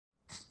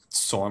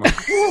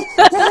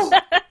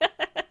sauna.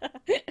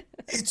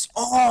 It's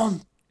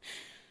on!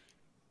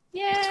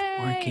 Yay!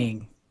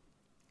 Working.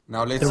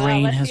 Now let's The Wow,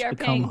 rain let's has see our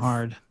become pings.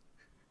 hard.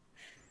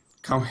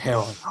 come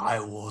hell and high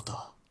water.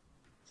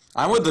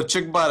 I'm with the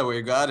chick, by the way.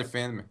 You gotta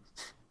defend me.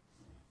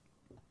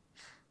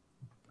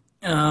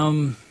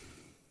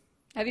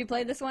 Have you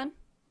played this one?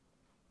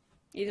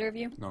 Either of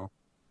you? No.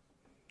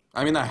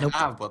 I mean, I Nope.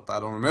 have, but I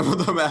don't remember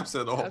the maps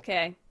at all.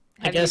 Okay.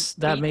 I Have you guess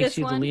that beat makes this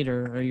you the one?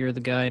 leader, or you're the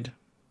guide.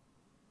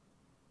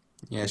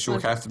 Yeah, This she'll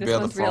one's- have to this be at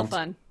the one's real front.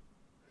 fun.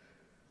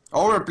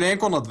 Oh, we're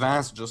playing on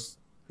advanced, just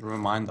a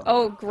reminder.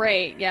 Oh,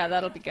 great. Yeah,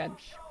 that'll be good.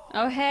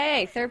 Oh,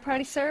 hey,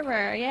 third-party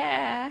server.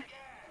 Yeah.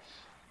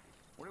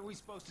 What are we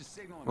supposed to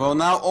signal? Well,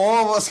 now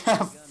all of us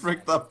have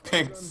fricked up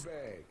pings.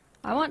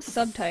 I want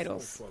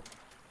subtitles.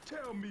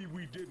 Tell me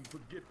we didn't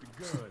forget the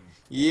guns.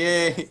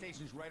 Yay!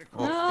 Station's right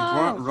Oh,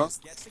 across. it runs.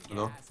 Get the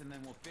No. gas, and then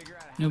we'll figure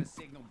out how Nope. to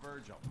signal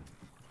Virgil.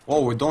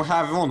 Oh, we don't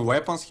have even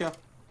weapons here?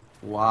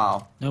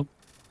 Wow. Nope.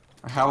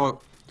 I have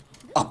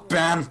a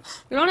pen!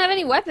 We don't have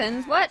any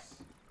weapons. What?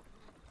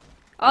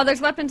 Oh,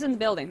 there's weapons in the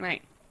building,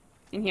 right.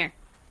 In here.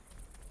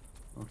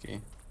 Okay.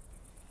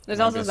 There's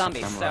I also guess the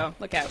zombies, so camera.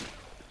 look out.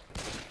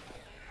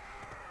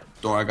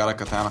 Don't I got a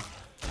katana.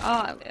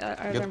 Oh,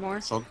 are there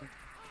more? Shot.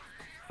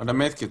 Are the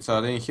medkits,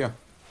 are they in here?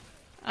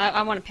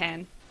 I want a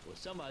pan. Well,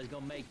 somebody's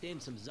gonna make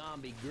them some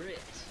zombie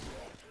grits.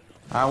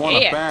 I want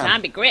a Yeah, pen.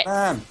 zombie grits.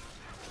 Pen.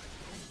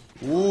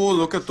 Ooh,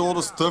 look at all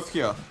the stuff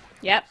here.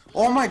 Yep.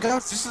 Oh my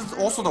god, this is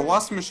also the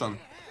last mission.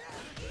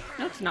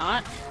 No, it's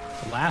not.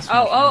 The last Oh,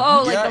 one. oh,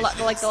 oh, Yeah,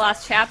 like the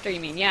last chapter,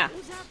 you mean? Yeah.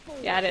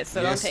 Yeah, it is.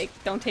 So Yes.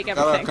 don't take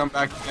Gotta everything. come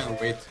back and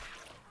wait.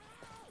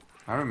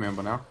 I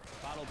remember now.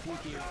 Bottle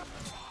peek here.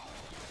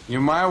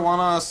 You might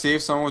wanna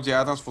save some of the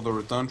items for the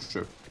return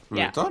trip.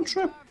 Yeah. Return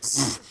trip?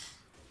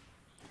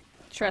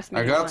 Trust me.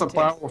 I you got a want to.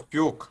 pile of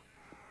puke.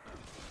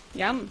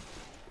 Yum.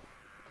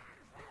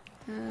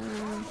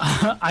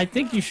 I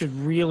think you should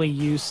really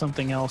use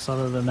something else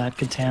other than that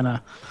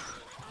katana.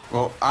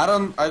 Well,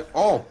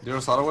 oh,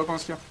 there's other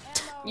weapons here.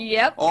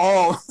 Yep.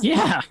 Oh,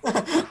 Yeah.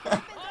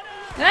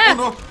 Ah!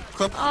 no.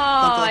 Cut. Oh,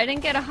 I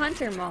didn't get a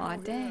hunter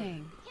mod.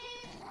 Dang.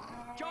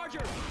 Charger!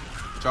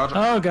 Charger.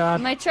 Oh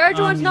god. My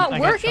charger one's not I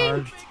got working?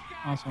 charged.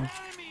 Awesome.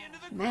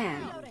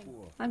 Man,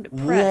 I'm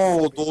depressed.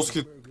 Whoa, those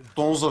hit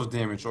tons of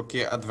damage.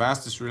 Okay,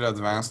 advanced is really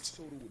advanced.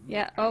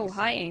 Yeah. Oh,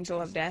 hi,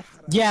 Angel of Death.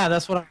 Yeah,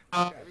 that's what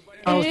I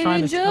was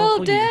trying to Angel tell of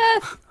you.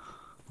 Death.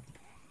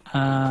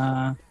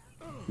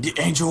 The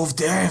Angel of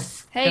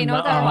Death! Hey, you know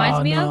what that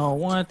reminds me no, of?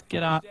 what?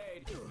 Get out.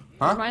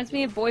 Huh? Reminds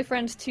me of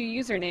Boyfriend's two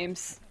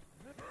usernames.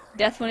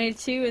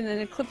 Death182 and then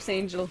Eclipse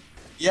Angel.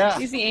 Yeah.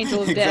 He's the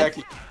Angel of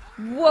exactly. Death.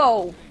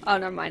 Whoa! Oh,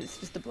 never mind. It's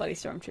just a bloody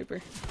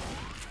stormtrooper.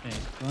 Okay,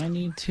 do I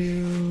need to?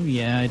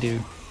 Yeah, I do.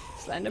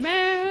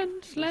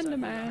 Slenderman,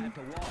 Slenderman.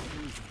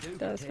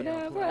 Does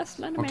whatever a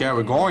Slenderman. Okay,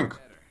 we're going.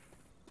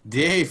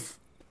 Dave.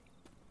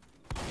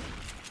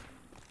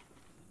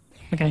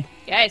 Okay.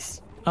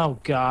 Yes. Oh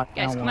god. I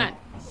Guys, don't come want on.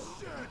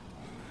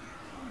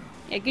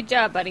 Yeah, good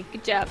job, buddy.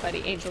 Good job, buddy.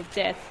 Angel of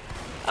Death.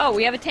 Oh,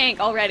 we have a tank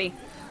already.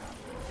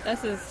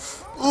 This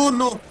is Oh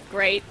no.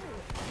 great.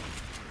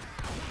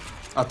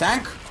 A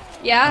tank?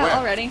 Yeah, Where?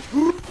 already.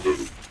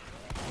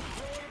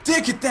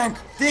 Take it, tank!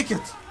 Take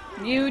it!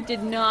 You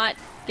did not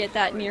get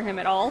that near him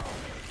at all.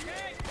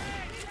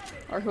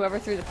 Or whoever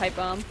threw the pipe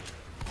bomb.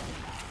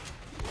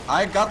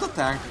 I got the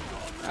tank.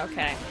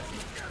 Okay.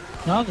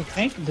 No, the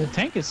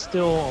tank is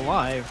still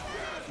alive.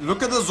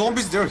 Look at the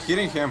zombies, they're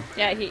hitting him.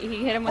 Yeah, he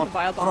hit him with a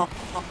bile Oh no,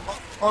 bomb.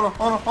 oh no,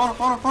 oh no, oh no,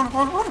 oh no, oh no,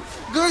 oh no, oh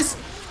no. Guys!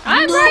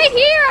 I'm no. right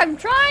here! I'm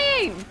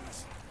trying!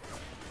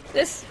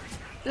 This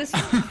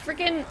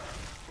freaking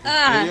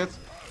Idiot.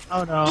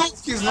 Oh no. No,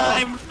 he's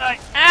not.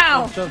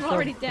 Ow! Go, I'm go,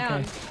 already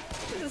down. okay.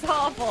 This is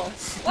awful.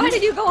 Why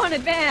did you go on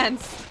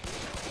advance?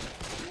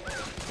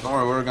 Don't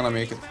worry, we're gonna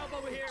make it.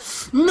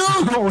 No!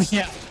 Oh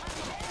yeah.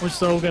 We're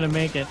so gonna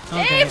make it.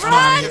 Okay. Dave,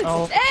 run!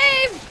 Oh,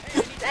 Dave!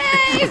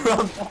 Dave!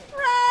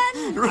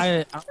 Run!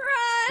 I,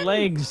 Run!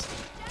 legs.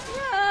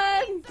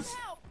 Run!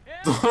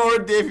 Don't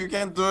worry, Dave, you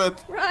can't do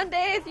it. Run,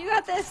 Dave! You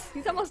got this!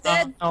 He's almost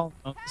dead! Oh,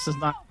 no, this is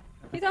not.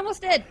 He's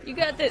almost dead! You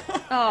got this!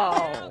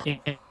 Oh. Yeah,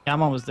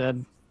 I'm almost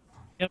dead.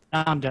 Yep,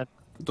 now I'm dead.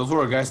 Don't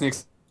worry, guys,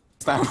 next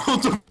time go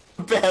to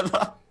bed.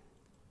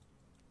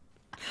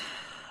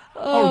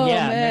 Oh,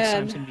 yeah, next man.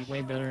 time's gonna be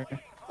way better.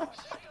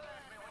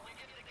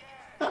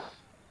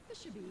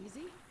 This should be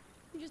easy.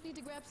 You just need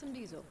to grab some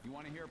diesel. You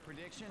want to hear a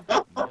prediction?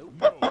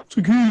 It's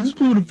okay, let's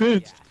go to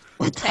bed.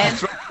 Ten.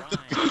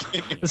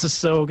 This is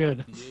so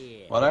good.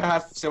 But I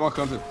have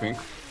 700 pink.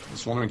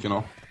 Just wondering, you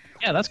know.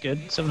 Yeah, that's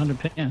good. 700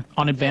 pin. Yeah,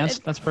 on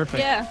advanced, that's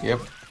perfect. Yeah. Yep,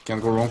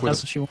 can't go wrong with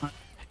That's what you want.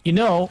 You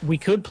know, we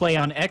could play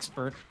on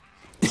expert.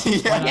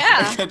 it. Yeah, Yeah.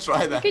 I can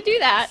try that. Could do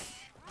that.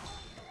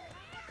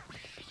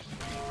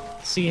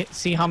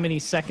 See how many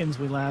seconds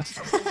we last.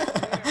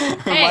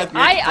 Hey, Might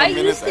make it I 10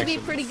 minutes, used to be actually.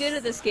 pretty good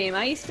at this game.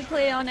 I used to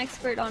play on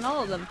expert on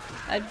all of them.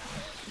 I'd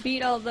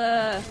beat all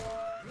the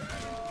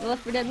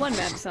Left 4 Dead 1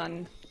 maps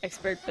on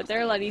expert, but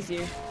they're a lot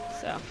easier.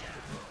 So.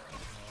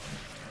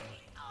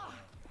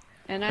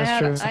 And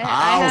That's true. I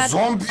Ow, had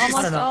zombies! I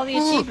almost don't know. all the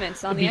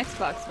achievements on the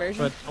Xbox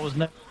version. but I was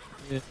never.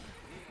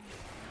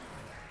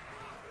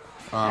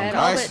 I had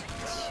Guys, all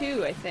but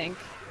 2, I think.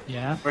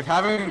 Yeah. we're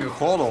having a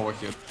call over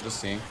here.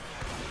 Just saying.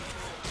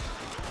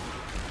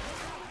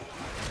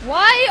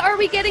 Why are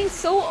we getting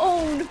so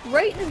owned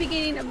right in the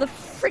beginning of the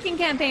freaking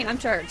campaign? I'm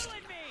charged.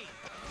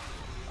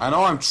 I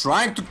know. I'm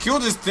trying to kill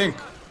this thing.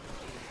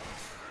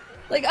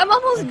 Like, I'm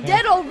almost Okay.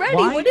 dead already.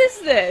 Why? What is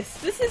this?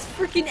 This is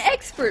freaking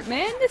expert,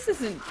 man. This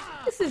isn't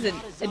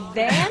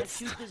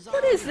advanced.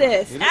 What is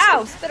this?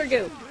 Ow, spitter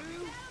goo.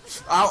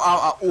 Ow,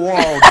 ow, ow.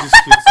 Whoa, this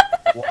hits.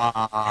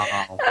 Wow.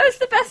 That was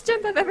the best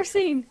jump I've ever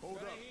seen.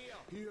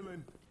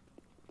 Healing.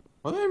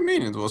 What do you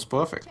mean? It was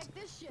perfect. Check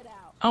this shit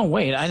out. Oh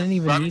wait, I didn't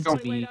even need to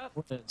be.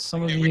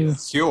 Some of you.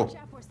 It's you.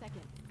 Chat for a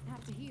second. I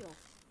have to heal.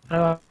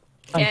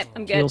 Yeah,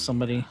 I'm good. Heal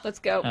somebody. Let's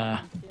go.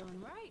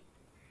 Feeling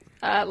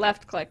right.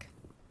 Left click.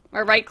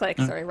 Or right click,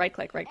 sorry. Right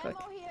click, right click.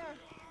 Ammo here.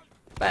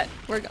 But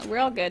we're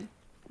all good.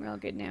 We're all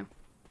good now.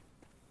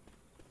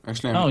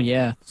 Actually, Oh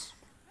yeah.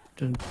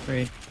 Doing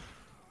great.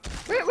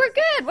 We're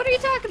good. What are you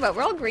talking about?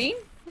 We're all green.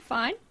 We're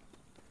fine.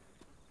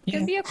 Yeah,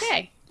 Gonna be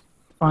okay.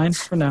 fine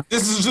for now.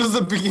 this is just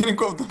the beginning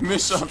of the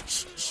mission.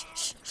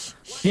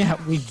 Yeah,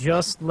 we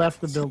just left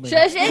the building.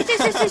 Shush, shush,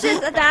 shush, shush,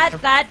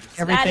 shush. That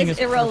Everything is is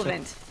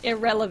irrelevant.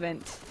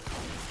 Irrelevant.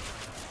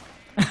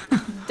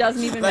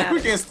 Doesn't even Like matter.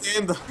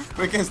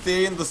 we can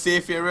stay in the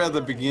safe area at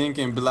the beginning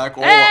and be like,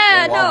 oh,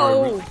 Ah, oh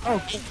wow, we're no!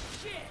 Oh,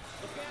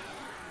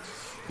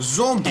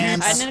 zombies.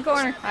 And- Hiding in a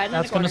corner. Hiding in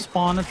a that's corner. gonna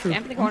spawn a troop.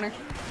 Camp in the corner.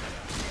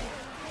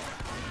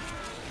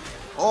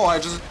 Oh, I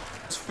just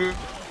figured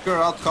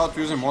out how to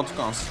use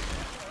emoticons.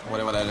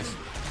 Whatever that is.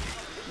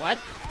 What?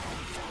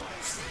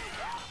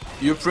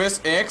 You press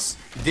X.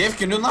 Dave,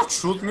 can you not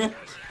shoot me?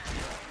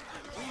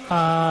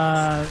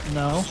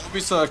 No.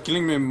 Zombies are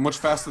killing me much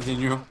faster than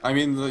you. I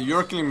mean,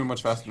 you're killing me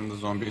much faster than the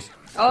zombies.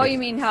 Oh, you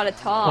mean how to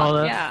talk? Well,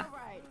 that- Yeah.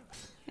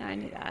 Yeah, I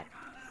knew that.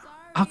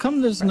 How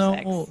come there's no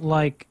X.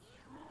 like?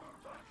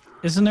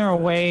 Isn't there a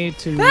way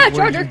to Ah, where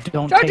charger! you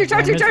don't Charger, take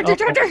charger, damage?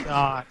 charger, Oh, charger!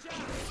 God.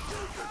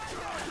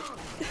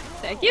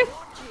 Thank you.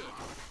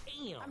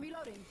 I'm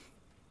reloading.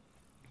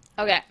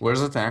 Okay. Where's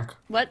the tank?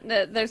 What?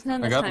 There's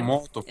none I this got time.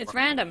 Molotov. It's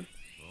random.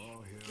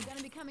 We're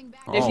gonna be coming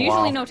back. There's Oh,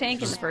 usually wow. no tank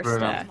in the Just first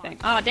spread out. thing.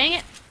 Oh, dang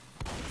it!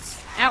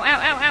 Ow, ow,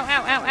 ow, ow,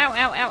 ow, ow, ow,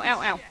 ow, ow,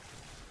 ow, ow.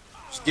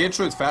 Just get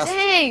through it fast.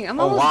 Dang, I'm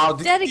Oh, almost wow,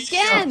 this dead idiot.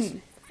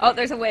 again. Oh,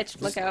 there's a witch.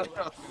 Look out.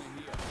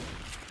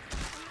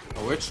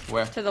 Oh, which?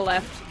 Where? To the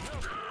left.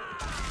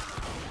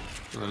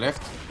 To the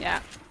left? Yeah,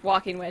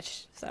 walking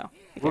witch. So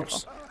be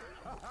Whoops. careful.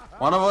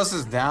 One of us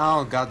is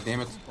down. God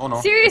damn it. Oh no.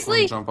 I Seriously,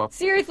 couldn't jump up.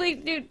 seriously,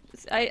 dude.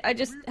 I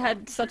just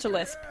had such a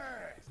lisp.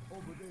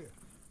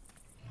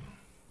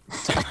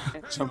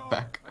 Jump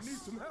back. Need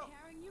some help.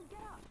 Carrying you, get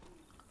up.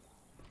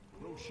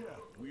 No chef.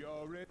 We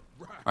all ready?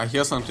 Right. I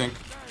hear something.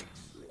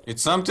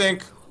 It's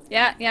something.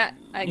 Yeah,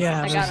 I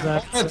Yeah, got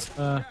him. there's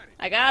that.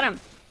 I got him.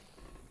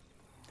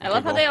 I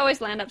love how go. they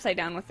always land upside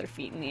down with their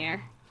feet in the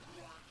air.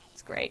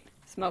 It's great.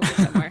 Smoke is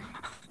somewhere.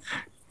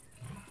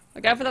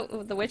 Look out for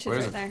the witches Where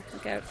is right it? there.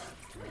 Look out.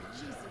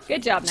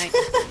 Good job, Knight.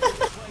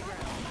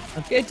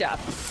 Good job.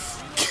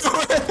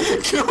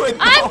 Kill it.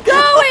 I'm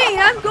going!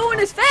 I'm going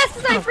as fast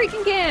as I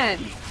freaking can!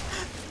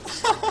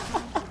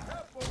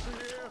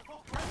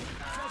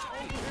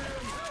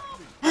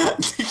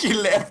 He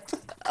left.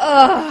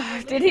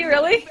 Ugh, did he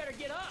really?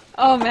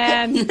 Oh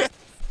man.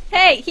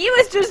 Hey, he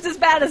was just as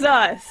bad as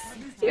us.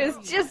 He was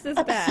just as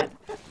bad.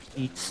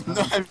 No,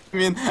 I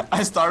mean,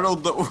 I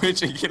startled the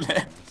witch and he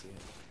left.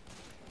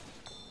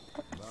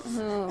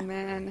 Oh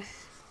man.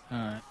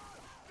 Alright.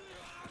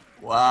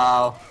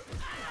 Wow.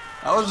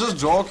 I was just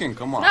joking.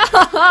 Come on.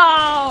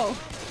 Oh!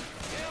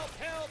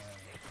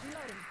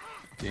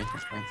 Okay,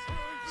 it's fine.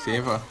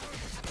 Save her.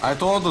 I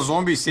thought the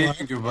zombie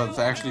saving you, but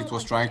actually it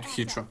was trying to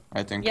hit you,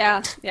 I think.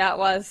 Yeah, it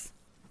was.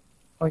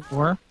 Oh, you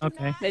were?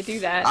 Okay. They do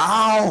that.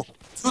 Ow!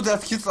 Dude,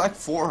 that hit like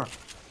 4.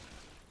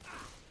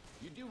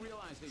 You do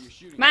realize that you're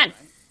shooting. Come on,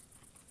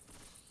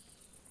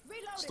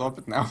 Stop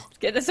it now.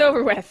 get this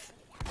over with.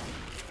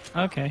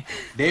 Okay.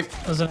 Dave,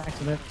 That was an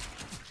accident.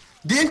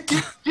 Dave,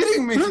 keep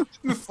hitting me. He hit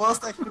me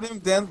first, I hit him,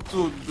 then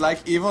to like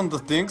even the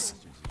things.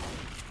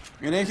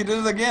 And then he did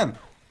it again.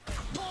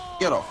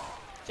 Get off.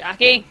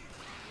 Jockey,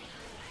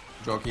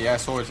 Jokey, yeah, I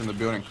saw it in the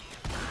building.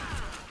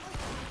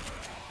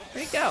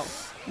 where'd he go?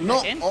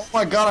 No, Back in? oh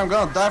my god, I'm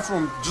gonna die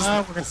from just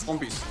we're gonna-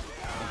 zombies.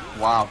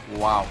 Wow,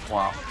 wow,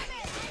 wow.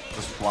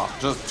 Just wow.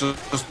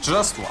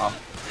 Just wow.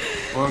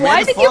 Well, we Why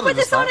made it did you further put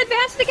this on time.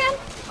 advanced again?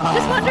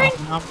 Just wondering.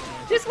 Um,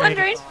 Just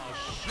wondering.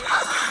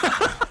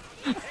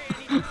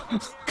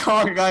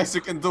 Come on, guys,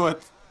 you can do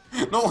it.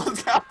 No, what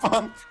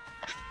happened?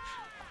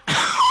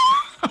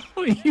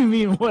 what do you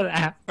mean, what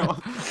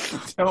happened?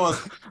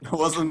 It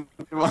wasn't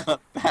even a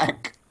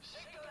tank.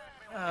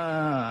 What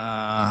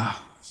are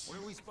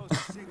we supposed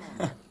to signal?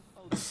 Oh,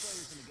 the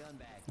players in the gun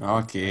bag.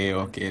 Okay,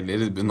 okay,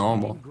 let it be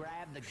normal.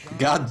 Grab the gun.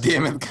 God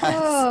damn it, guys.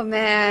 Oh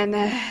man.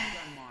 Gun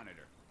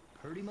monitor.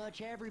 Pretty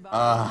much everybody.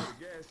 Ah,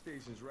 The gas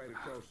station's right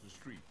across the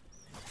street.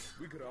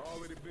 We could have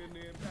already been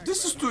there and back.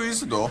 This is too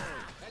easy though.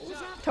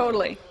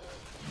 Totally.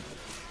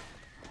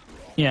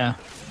 Yeah.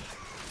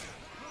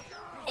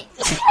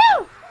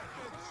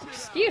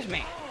 Excuse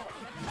me.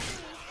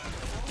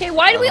 Okay,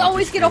 why do we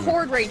always get a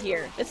horde right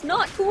here? That's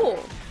not cool.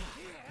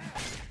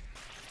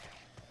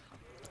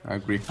 I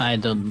agree. I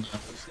don't.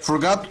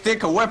 Forgot to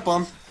take a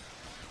weapon.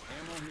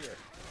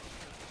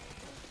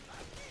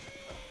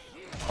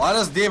 Why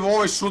does Dave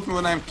always shoot me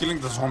when I'm killing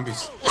the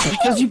zombies?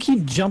 Because you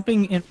keep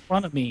jumping in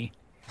front of me,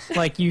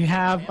 like you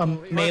have a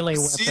melee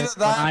See weapon.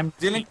 that when I'm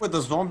dealing with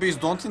the zombies,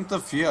 don't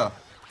interfere.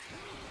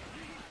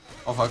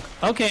 Oh fuck.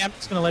 Okay, I'm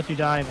just gonna let you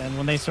die then.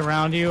 When they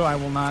surround you, I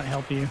will not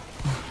help you.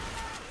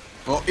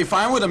 Well, if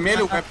I'm with a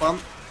melee weapon,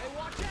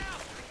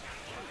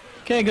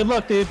 Okay, good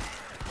luck, dude.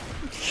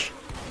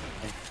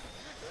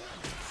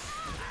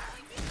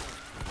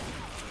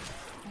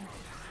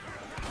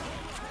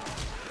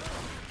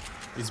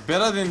 it's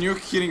better than you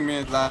hitting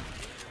me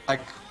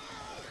like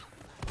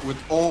with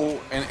all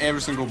and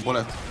every single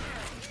bullet.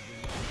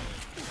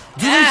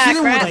 Dude, Ah, I'm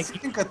hitting crap. with a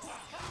fucking cut.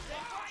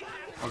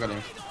 Oh god damn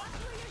it.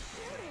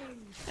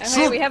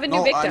 Okay, we have a new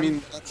no, victim. I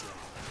mean, that's,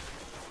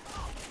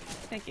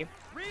 Thank you.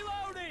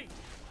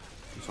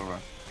 it's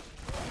alright.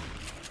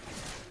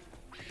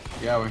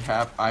 Yeah, we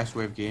have Ice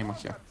Wave Gamer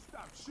here.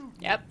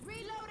 Yep.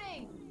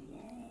 Reloading.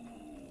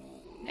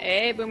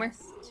 Hey, Boomer.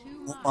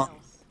 2 miles. Well,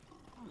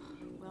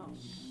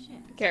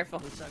 shit. Be careful.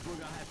 Looks like we're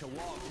gonna have to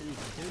walk through the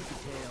Dookie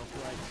Tail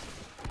place.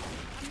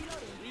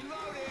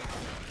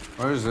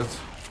 Where is it?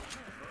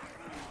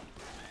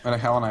 Well, I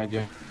have an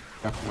idea.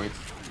 Yeah, wait.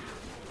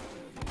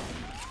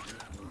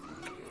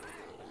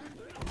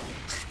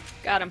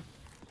 Got him.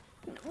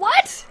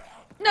 What?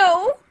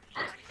 No.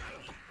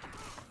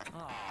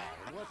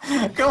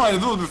 Come on,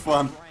 it will be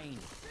fun.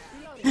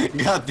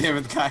 God damn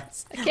it,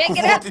 guys. I can't Who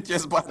get out. voted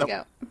yes by the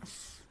Go.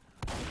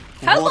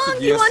 How voted long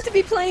do you yes? want to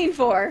be playing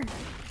for?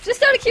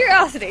 Just out of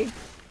curiosity.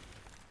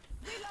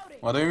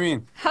 What do you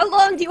mean? How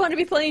long do you want to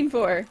be playing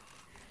for?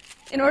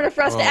 In order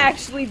for us to Oh.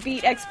 actually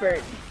beat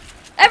expert.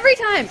 Every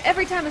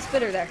time a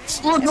spitter there.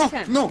 Oh, no, Every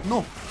time.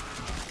 no.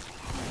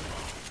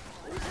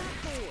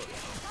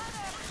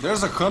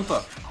 There's a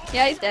hunter.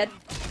 Yeah, he's dead.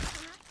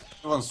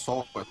 Everyone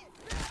saw it.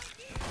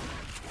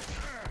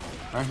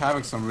 I'm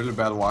having some really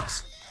bad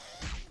walks.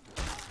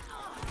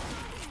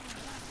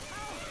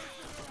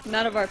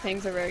 None of our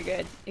pings are very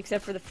good,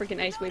 except for the freaking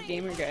Ice Wave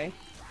Gamer guy.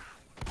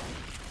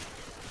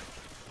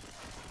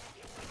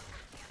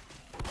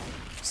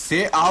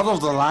 Stay out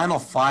of the line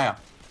of fire.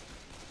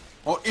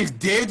 Or if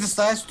Dave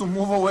decides to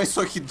move away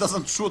so he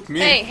doesn't shoot me.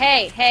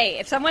 Hey,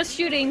 if someone's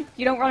shooting,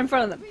 you don't run in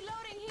front of them.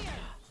 Reloading here.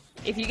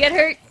 If you get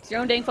hurt, it's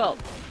your own dang fault.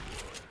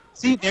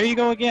 See, there you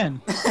go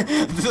again.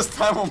 This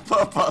time on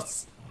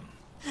purpose.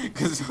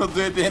 Because you'll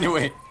do it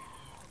anyway.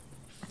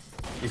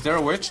 Is there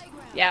a witch?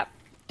 Yeah.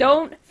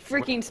 Don't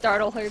freaking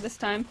startle her this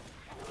time.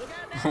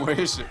 Where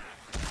is she?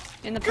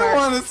 In the Come park.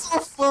 on, it's so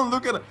fun.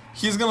 Look at it.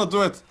 He's gonna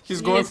do it. He's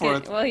He going is for gonna-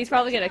 it. Well, he's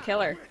probably gonna kill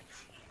her.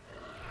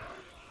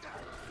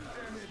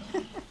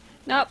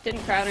 Nope,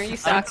 didn't crown her. You I'm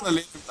suck. gonna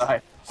let him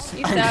die.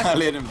 You I'm suck. gonna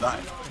let him die.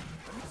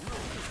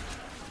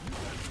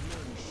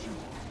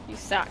 You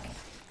suck.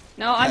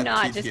 No, I'm That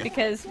not, kid just here.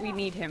 because we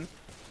need him.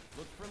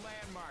 Look for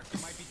landmarks.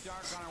 It might be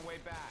dark on our way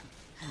back.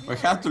 We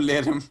have to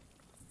let him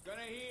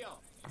Gonna heal.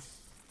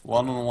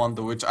 one-on-one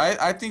the witch.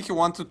 I think he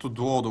wanted to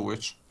duo the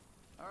witch.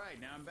 All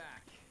right, now I'm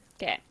back.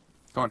 Okay.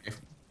 Come on,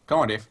 Dave. Come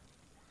on, Dave.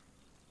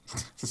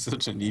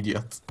 Such an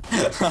idiot.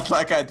 Not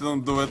like I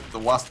didn't do it the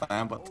last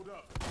time, but...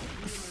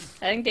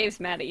 I think Dave's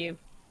mad at you.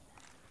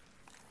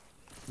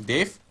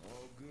 Dave?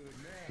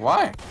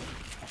 Why?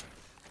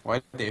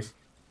 Why Dave?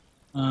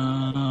 Where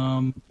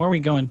are we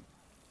going?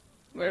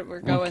 We're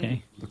going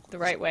Okay. the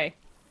right way.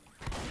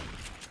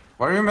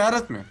 Why are you mad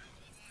at me?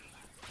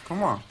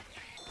 Come on.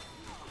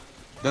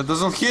 That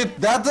doesn't hit.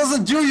 That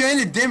doesn't do you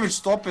any damage.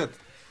 Stop it.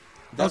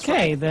 That's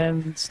Okay,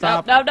 then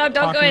stop. No, don't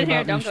go talking in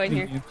here. about Don't me go in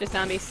here. shooting you. Just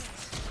zombies.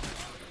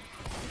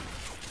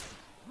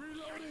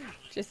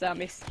 Just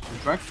zombies. I'm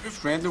trying to be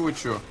friendly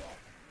with you.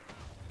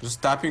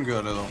 Just tapping you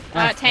a little.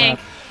 Ah, tank.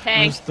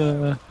 Tank. Where's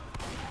the...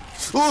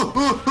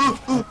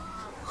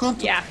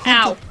 Hunter, Yeah.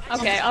 Hunter, Ow.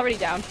 Okay, already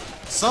down.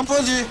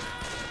 Somebody.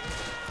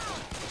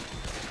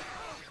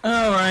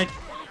 Alright.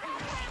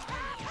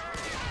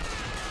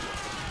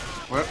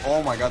 Where?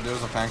 Oh my God,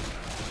 there's a tank.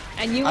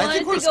 And you I wanted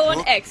think to we're go on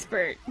slow.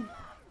 expert.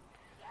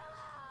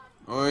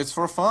 Oh, it's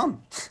for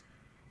fun.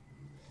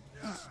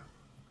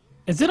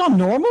 Is it on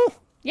normal?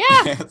 Yeah.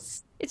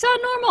 Yes. It's on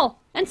normal.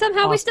 And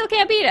somehow we still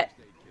can't beat it.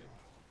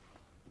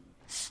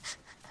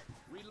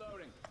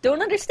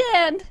 Don't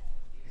understand.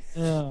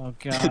 Oh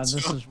god, It's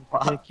this so is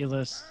fun.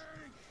 ridiculous.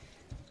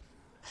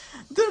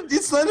 Dude,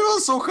 it's not even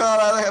so hard.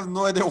 I have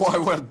no idea why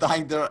we're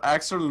dying. There are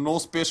actually no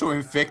special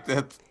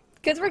infected.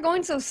 Because we're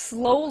going so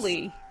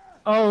slowly.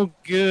 Oh,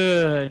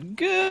 good.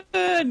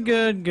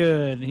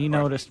 Good. He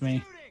noticed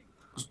me.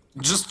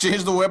 Just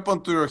change the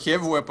weapon to your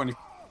heavy weapon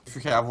if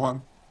you have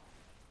one.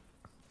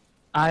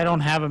 I don't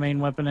have a main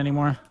weapon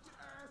anymore.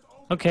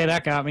 Okay,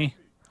 that got me.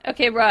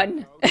 Okay,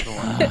 run.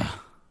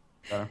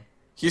 Yeah.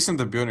 He's in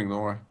the building,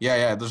 don't worry.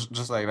 Yeah,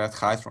 just like that,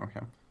 hide from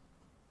him.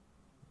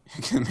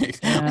 You can make.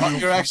 Yeah. Oh,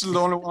 you're actually the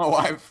only one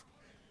alive.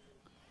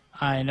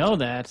 I know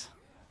that.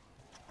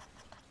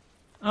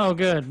 Oh,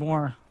 good,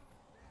 more.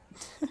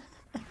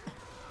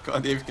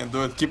 God, if you can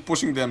do it, keep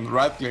pushing them.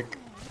 Right click.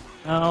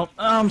 Oh,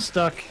 I'm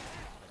stuck.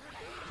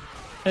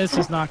 This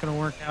is not gonna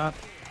work out.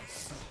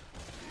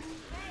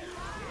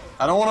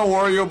 I don't want to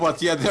worry you,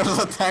 but yeah, there's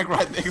a tank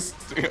right next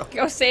to you.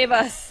 Go save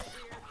us.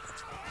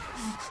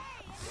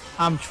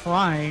 I'm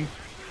trying,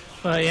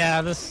 but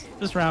yeah, this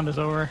round is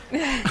over.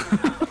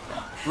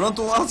 Run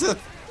towards it.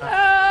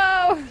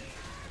 No!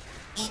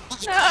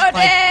 No,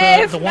 Like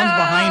Dave! the ones no!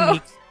 behind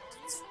me.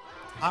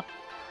 Up.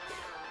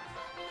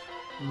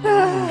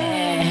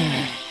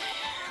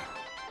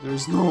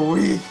 There's no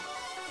way.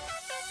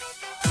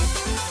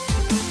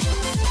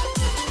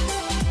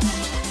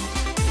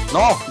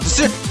 No, that's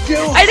it.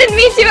 Kill. I didn't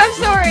mean to, I'm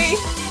sorry!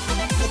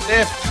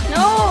 Dave.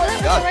 No, that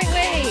was God. the right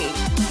way!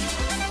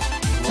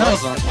 No, Well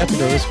done. I have to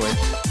go this way.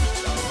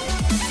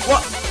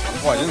 What?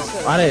 Oh,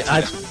 I didn't.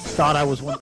 I thought I was one.